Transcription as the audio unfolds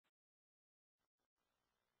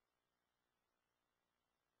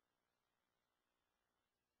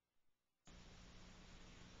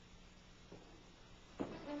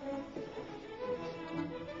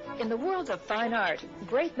the world of fine art,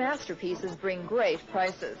 great masterpieces bring great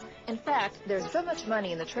prices. In fact, there's so much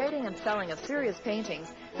money in the trading and selling of serious paintings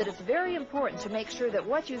that it's very important to make sure that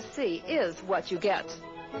what you see is what you get.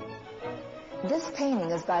 This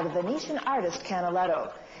painting is by the Venetian artist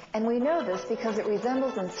Canaletto, and we know this because it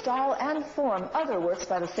resembles in style and form other works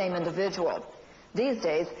by the same individual. These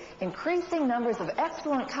days, increasing numbers of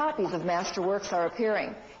excellent copies of masterworks are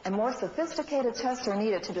appearing, and more sophisticated tests are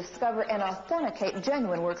needed to discover and authenticate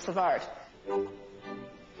genuine works of art.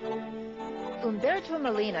 Umberto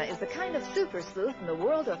Melina is the kind of super sleuth in the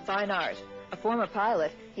world of fine art. A former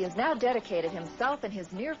pilot, he has now dedicated himself and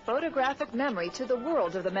his near photographic memory to the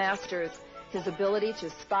world of the masters. His ability to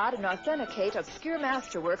spot and authenticate obscure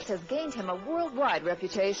masterworks has gained him a worldwide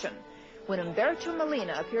reputation. When Umberto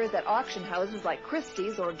Melina appears at auction houses like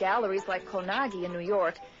Christie's or galleries like Kolnagi in New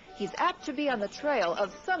York, he's apt to be on the trail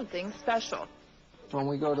of something special. When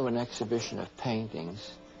we go to an exhibition of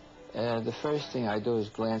paintings, the first thing I do is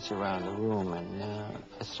glance around the room, and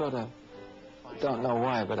I sort of don't know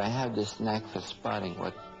why, but I have this knack for spotting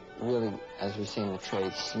what really, as we see in the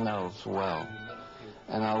trade, smells well.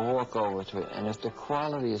 And I'll walk over to it, and if the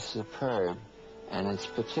quality is superb, and it's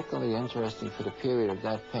particularly interesting for the period of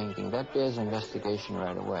that painting, that bears investigation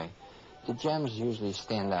right away. The gems usually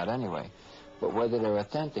stand out anyway, but whether they're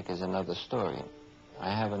authentic is another story.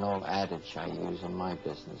 I have an old adage I use in my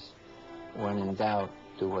business: when in doubt,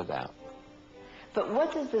 do without. But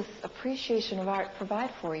what does this appreciation of art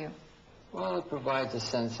provide for you? Well, it provides a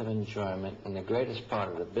sense of enjoyment, and the greatest part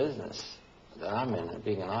of the business that I'm in,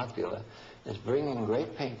 being an art dealer, is bringing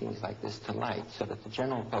great paintings like this to light so that the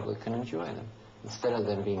general public can enjoy them. Instead of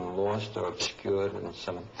them being lost or obscured in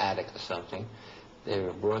some attic or something, they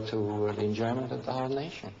were brought to the enjoyment of the whole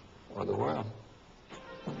nation or the world.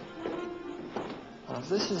 Well,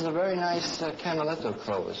 this is a very nice Canaletto,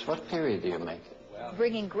 Clovis. What period do you make it?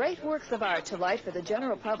 Bringing great works of art to light for the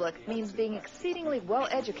general public means being exceedingly well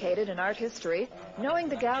educated in art history, knowing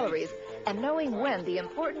the galleries, and knowing when the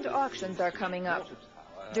important auctions are coming up.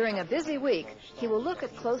 During a busy week, he will look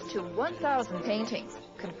at close to 1,000 paintings,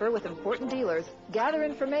 confer with important dealers, gather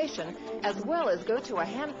information, as well as go to a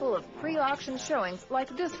handful of pre-auction showings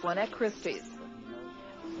like this one at Christie's.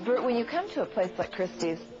 Bert, when you come to a place like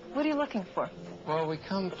Christie's, what are you looking for? Well, we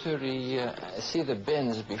come to see the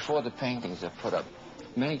bins before the paintings are put up.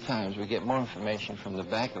 Many times we get more information from the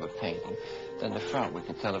back of a painting than the front. We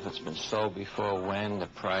can tell if it's been sold before, when, the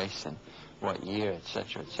price, and what year,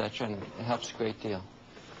 etc., and it helps a great deal.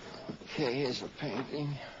 Okay, here's a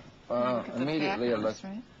painting. Immediately I look.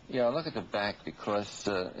 Right? Yeah, I look at the back because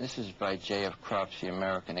this is by J.F. Cropsey,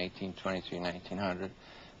 American, 1823-1900,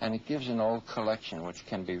 and it gives an old collection which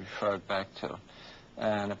can be referred back to.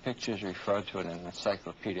 And the picture is referred to in an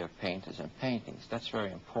encyclopedia of painters and paintings. That's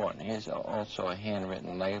very important. Here's also a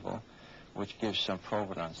handwritten label which gives some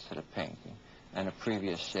provenance to the painting, and a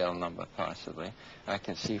previous sale number possibly. I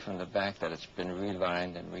can see from the back that it's been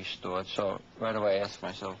relined and restored, so right away I ask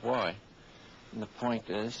myself why. And the point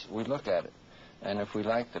is, we look at it, and if we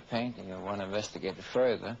like the painting and want to investigate it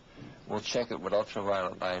further, we'll check it with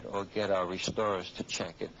ultraviolet light or get our restorers to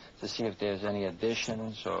check it to see if there's any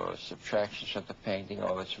additions or subtractions from the painting,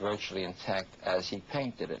 or it's virtually intact as he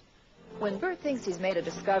painted it. When Bert thinks he's made a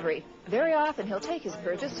discovery, very often he'll take his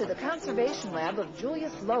purchase to the conservation lab of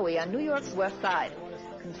Julius Loewy on New York's West Side.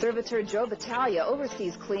 Conservator Joe Battaglia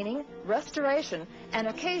oversees cleaning, restoration, and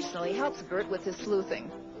occasionally helps Bert with his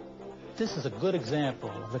sleuthing. This is a good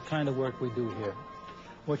example of the kind of work we do here.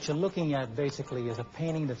 What you're looking at basically is a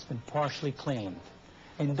painting that's been partially cleaned.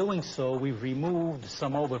 In doing so, we've removed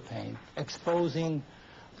some overpaint, exposing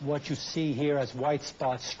what you see here as white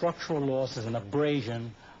spots, structural losses, and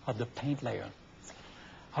abrasion of the paint layer.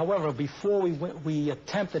 However, before we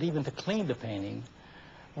attempted even to clean the painting,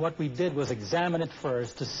 what we did was examine it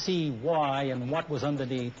first to see why and what was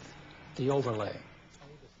underneath the overlay.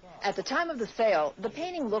 At the time of the sale, the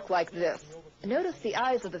painting looked like this. Notice the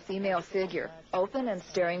eyes of the female figure, open and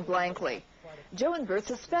staring blankly. Joe and Bert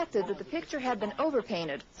suspected that the picture had been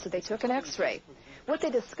overpainted, so they took an X-ray. What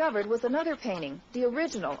they discovered was another painting, the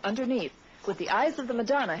original, underneath, with the eyes of the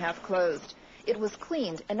Madonna half closed. It was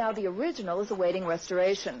cleaned, and now the original is awaiting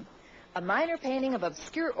restoration. A minor painting of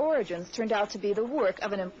obscure origins turned out to be the work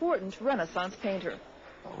of an important Renaissance painter.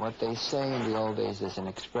 What they say in the old days is an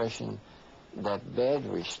expression that bad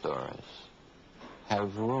restorers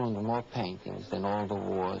have ruined more paintings than all the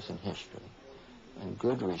wars in history, and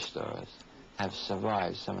good restorers have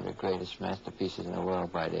survived some of the greatest masterpieces in the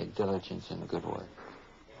world by their diligence and good work.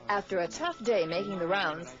 After a tough day making the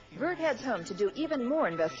rounds, Bert heads home to do even more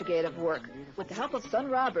investigative work. With the help of son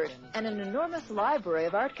Robert and an enormous library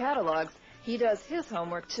of art catalogs, He does his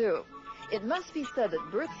homework, too. It must be said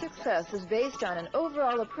that Bert's success is based on an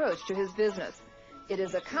overall approach to his business. It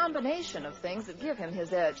is a combination of things that give him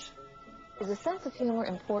his edge. Is a sense of humor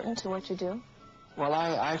important to what you do? Well,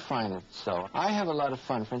 I find it so. I have a lot of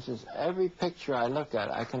fun. For instance, every picture I look at,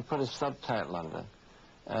 I can put a subtitle under.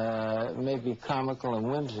 It may be comical and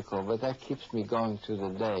whimsical, but that keeps me going through the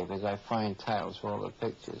day because I find titles for all the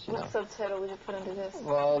pictures, you know. What subtitle would you put under this?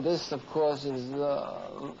 Well, this, of course, is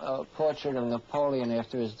a portrait of Napoleon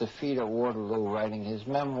after his defeat at Waterloo, writing his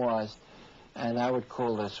memoirs, and I would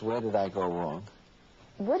call this, Where Did I Go Wrong?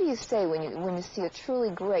 What do you say when you see a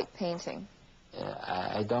truly great painting?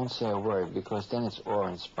 I don't say a word because then it's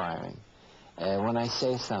awe-inspiring. When I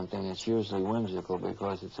say something, it's usually whimsical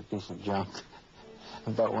because it's a piece of junk.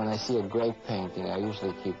 But when I see a great painting, I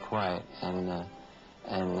usually keep quiet, and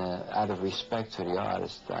out of respect to the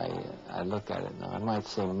artist, I look at it. Now, I might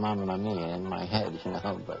say Mamma Mia in my head, you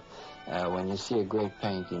know, but when you see a great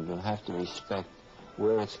painting, you have to respect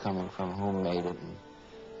where it's coming from, who made it, and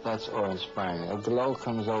that's awe-inspiring. A glow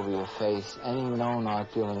comes over your face. Any known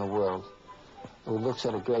art dealer in the world who looks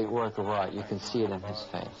at a great work of art, you can see it in his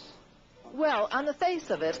face. Well, on the face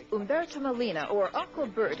of it, Umberto Melina, or Uncle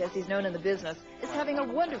Bert as he's known in the business, is having a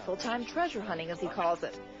wonderful time treasure hunting, as he calls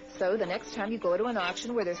it. So the next time you go to an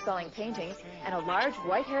auction where they're selling paintings and a large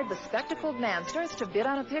white-haired bespectacled man starts to bid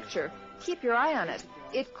on a picture, keep your eye on it.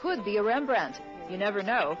 It could be a Rembrandt. You never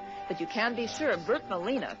know, but you can be sure Bert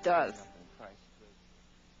Melina does.